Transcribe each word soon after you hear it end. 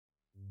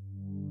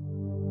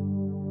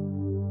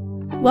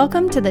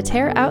Welcome to the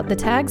Tear Out the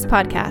Tags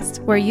podcast,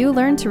 where you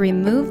learn to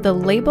remove the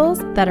labels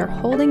that are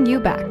holding you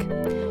back.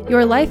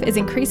 Your life is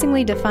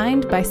increasingly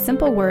defined by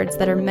simple words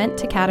that are meant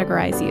to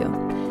categorize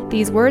you.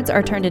 These words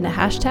are turned into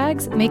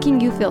hashtags,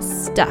 making you feel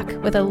stuck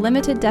with a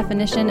limited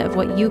definition of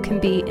what you can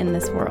be in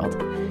this world.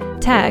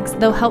 Tags,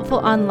 though helpful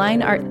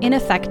online, are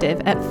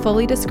ineffective at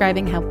fully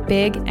describing how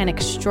big and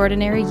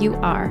extraordinary you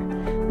are.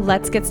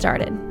 Let's get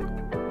started.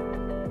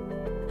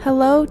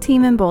 Hello,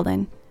 Team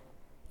Embolden.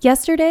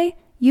 Yesterday,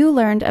 you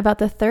learned about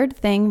the third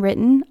thing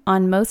written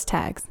on most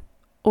tags,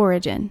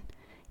 origin.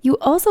 You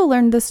also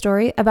learned the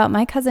story about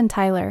my cousin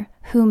Tyler,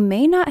 who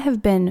may not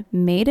have been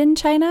made in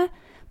China,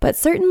 but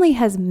certainly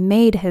has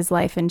made his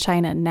life in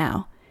China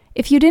now.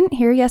 If you didn't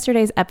hear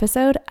yesterday's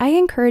episode, I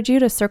encourage you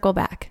to circle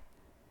back.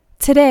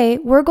 Today,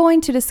 we're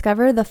going to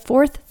discover the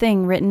fourth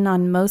thing written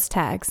on most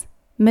tags,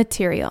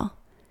 material.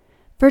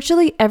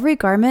 Virtually every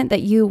garment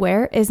that you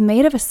wear is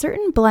made of a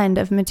certain blend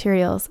of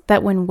materials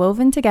that, when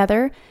woven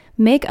together,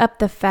 make up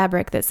the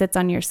fabric that sits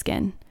on your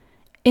skin.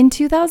 In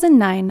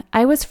 2009,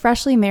 I was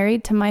freshly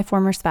married to my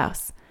former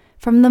spouse.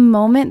 From the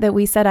moment that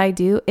we said I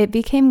do, it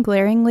became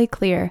glaringly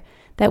clear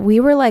that we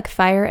were like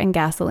fire and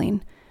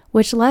gasoline,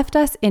 which left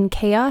us in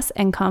chaos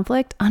and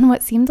conflict on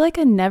what seemed like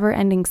a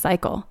never-ending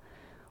cycle.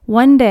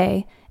 One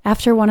day,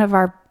 after one of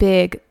our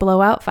big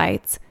blowout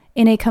fights,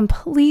 in a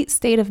complete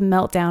state of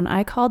meltdown,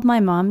 I called my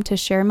mom to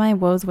share my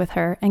woes with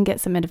her and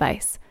get some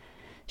advice.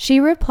 She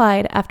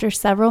replied after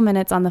several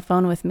minutes on the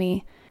phone with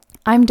me,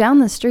 "I'm down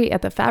the street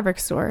at the fabric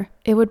store.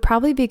 It would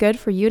probably be good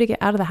for you to get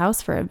out of the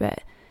house for a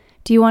bit.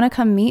 Do you want to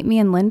come meet me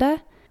and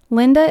Linda?"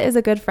 Linda is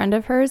a good friend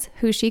of hers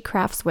who she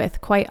crafts with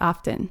quite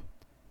often.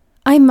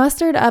 I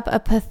mustered up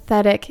a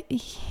pathetic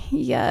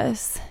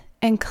yes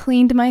and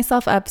cleaned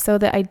myself up so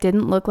that I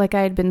didn't look like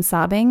I had been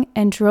sobbing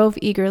and drove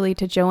eagerly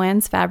to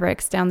Joann's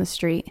Fabrics down the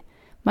street.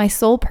 My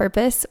sole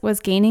purpose was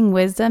gaining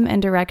wisdom and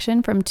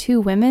direction from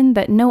two women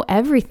that know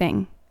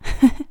everything.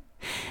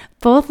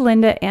 Both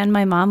Linda and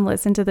my mom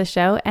listen to the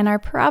show and are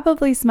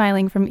probably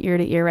smiling from ear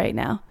to ear right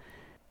now.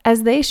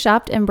 As they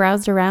shopped and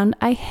browsed around,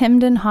 I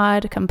hemmed and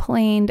hawed,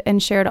 complained,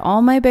 and shared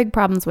all my big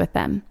problems with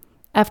them.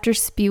 After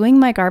spewing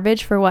my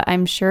garbage for what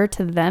I'm sure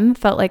to them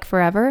felt like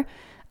forever,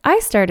 I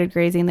started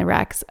grazing the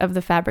racks of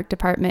the fabric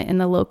department in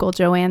the local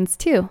Joann's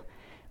too.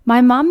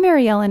 My mom,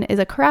 Mary Ellen, is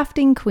a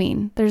crafting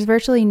queen. There's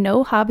virtually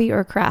no hobby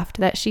or craft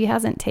that she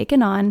hasn't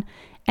taken on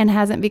and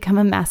hasn't become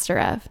a master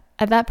of.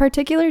 At that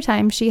particular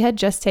time, she had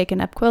just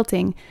taken up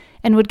quilting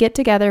and would get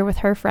together with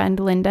her friend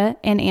Linda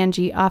and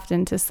Angie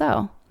often to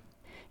sew.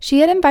 She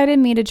had invited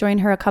me to join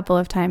her a couple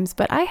of times,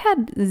 but I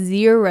had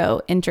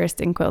zero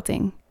interest in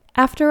quilting.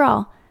 After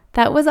all,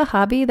 that was a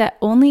hobby that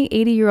only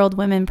 80-year-old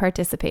women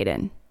participate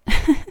in.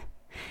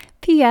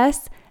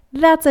 P.S.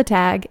 That's a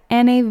tag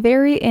and a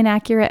very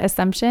inaccurate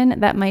assumption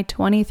that my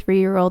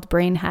 23-year-old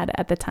brain had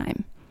at the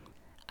time.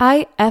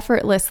 I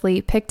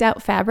effortlessly picked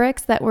out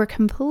fabrics that were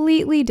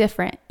completely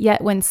different,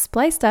 yet when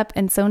spliced up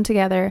and sewn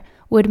together,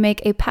 would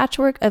make a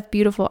patchwork of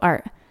beautiful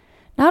art.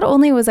 Not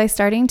only was I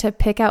starting to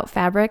pick out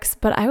fabrics,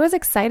 but I was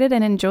excited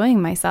and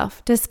enjoying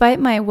myself, despite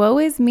my woe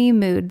is me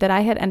mood that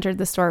I had entered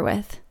the store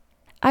with.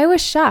 I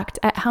was shocked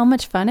at how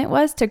much fun it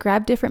was to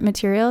grab different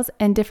materials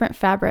and different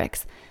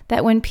fabrics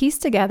that, when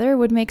pieced together,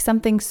 would make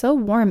something so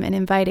warm and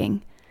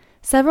inviting.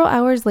 Several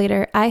hours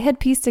later, I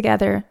had pieced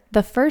together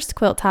the first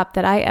quilt top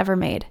that I ever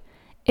made.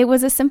 It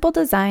was a simple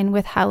design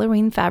with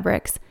Halloween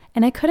fabrics,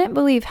 and I couldn't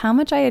believe how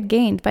much I had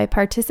gained by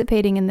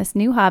participating in this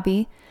new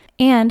hobby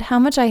and how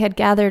much I had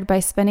gathered by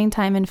spending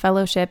time in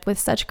fellowship with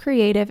such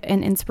creative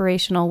and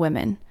inspirational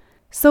women.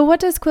 So what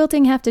does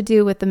quilting have to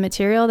do with the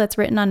material that's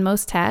written on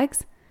most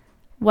tags?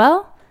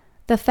 Well,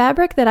 the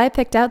fabric that I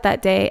picked out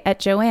that day at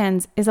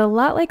Joann's is a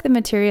lot like the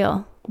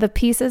material, the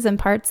pieces and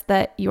parts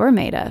that you're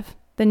made of,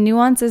 the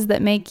nuances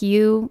that make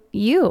you,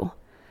 you.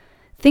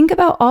 Think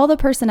about all the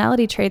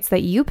personality traits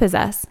that you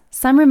possess.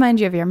 Some remind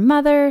you of your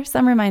mother,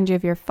 some remind you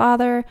of your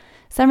father,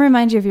 some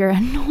remind you of your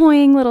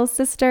annoying little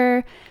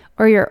sister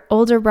or your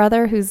older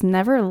brother who's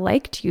never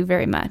liked you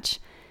very much.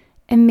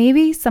 And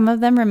maybe some of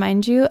them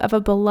remind you of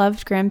a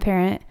beloved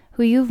grandparent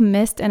who you've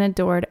missed and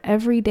adored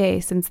every day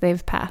since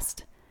they've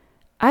passed.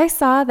 I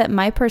saw that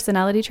my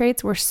personality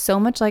traits were so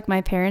much like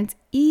my parents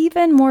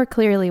even more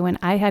clearly when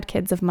I had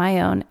kids of my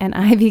own and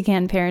I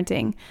began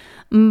parenting.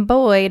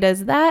 Boy,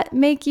 does that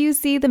make you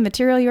see the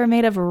material you're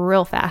made of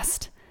real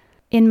fast.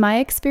 In my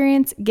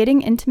experience,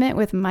 getting intimate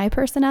with my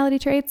personality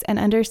traits and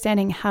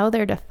understanding how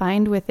they're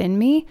defined within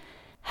me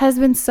has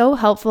been so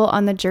helpful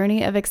on the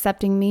journey of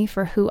accepting me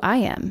for who I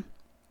am.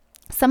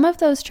 Some of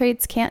those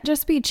traits can't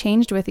just be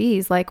changed with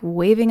ease, like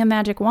waving a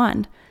magic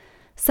wand.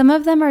 Some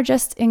of them are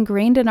just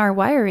ingrained in our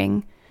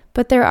wiring,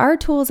 but there are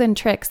tools and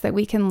tricks that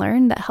we can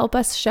learn that help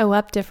us show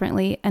up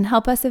differently and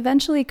help us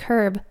eventually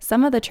curb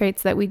some of the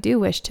traits that we do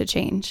wish to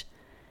change.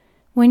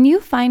 When you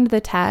find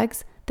the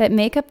tags that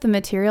make up the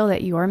material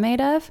that you're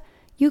made of,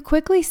 you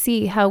quickly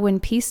see how, when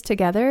pieced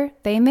together,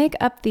 they make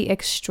up the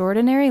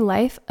extraordinary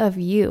life of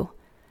you.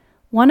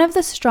 One of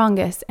the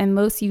strongest and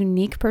most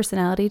unique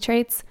personality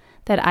traits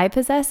that I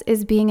possess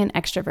is being an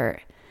extrovert.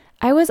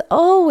 I was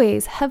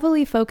always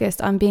heavily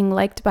focused on being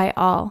liked by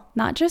all,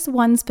 not just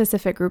one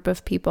specific group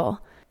of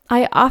people.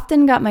 I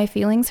often got my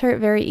feelings hurt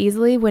very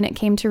easily when it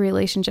came to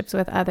relationships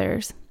with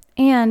others.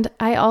 And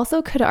I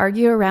also could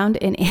argue around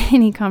in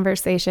any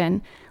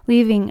conversation,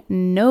 leaving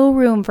no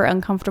room for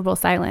uncomfortable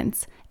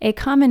silence, a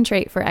common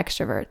trait for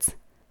extroverts.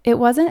 It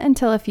wasn't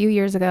until a few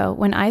years ago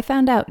when I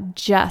found out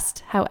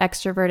just how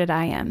extroverted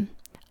I am.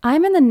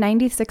 I'm in the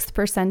 96th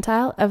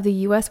percentile of the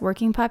US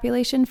working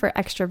population for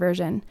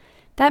extroversion.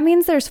 That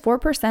means there's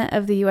 4%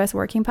 of the US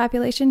working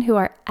population who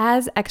are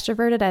as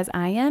extroverted as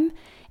I am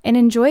and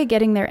enjoy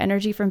getting their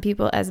energy from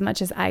people as much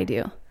as I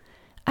do.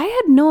 I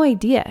had no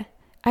idea.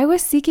 I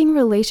was seeking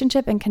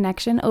relationship and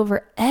connection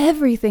over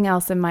everything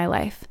else in my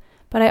life,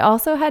 but I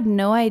also had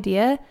no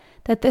idea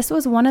that this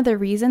was one of the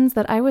reasons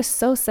that I was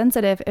so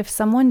sensitive if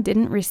someone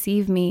didn't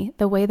receive me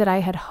the way that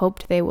I had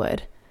hoped they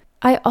would.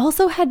 I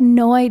also had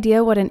no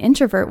idea what an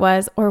introvert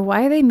was or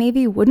why they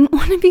maybe wouldn't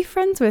want to be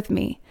friends with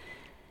me.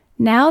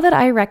 Now that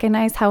I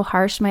recognize how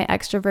harsh my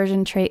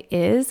extroversion trait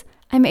is,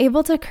 I'm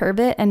able to curb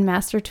it and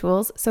master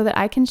tools so that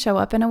I can show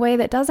up in a way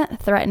that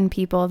doesn't threaten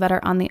people that are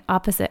on the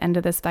opposite end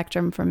of the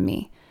spectrum from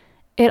me.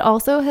 It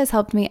also has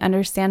helped me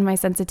understand my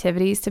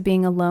sensitivities to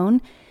being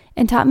alone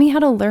and taught me how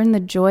to learn the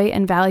joy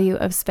and value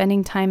of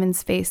spending time and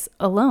space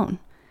alone.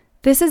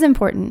 This is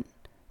important.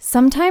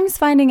 Sometimes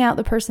finding out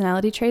the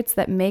personality traits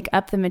that make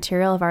up the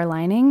material of our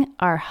lining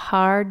are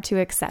hard to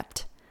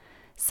accept.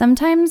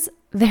 Sometimes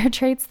they're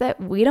traits that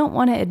we don't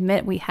want to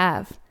admit we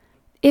have.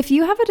 If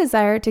you have a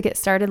desire to get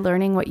started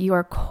learning what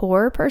your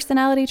core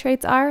personality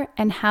traits are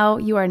and how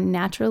you are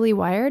naturally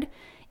wired,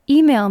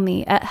 email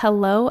me at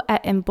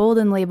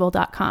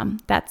hello@emboldenlabel.com.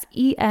 That's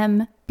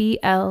EMBLDN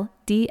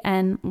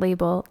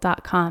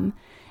label.com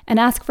and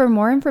ask for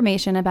more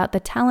information about the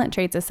talent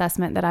traits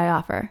assessment that I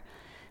offer.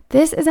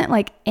 This isn't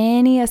like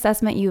any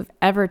assessment you've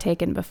ever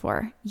taken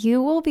before.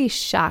 You will be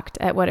shocked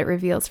at what it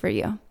reveals for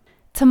you.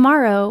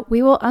 Tomorrow,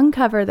 we will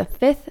uncover the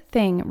 5th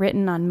thing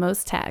written on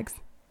most tags.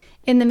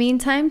 In the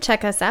meantime,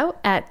 check us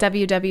out at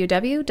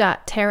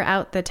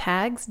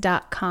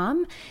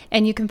www.tearoutthethags.com,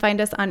 and you can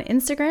find us on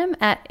Instagram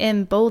at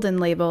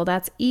emboldenlabel.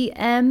 That's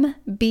EMBLDN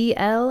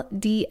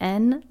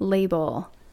label.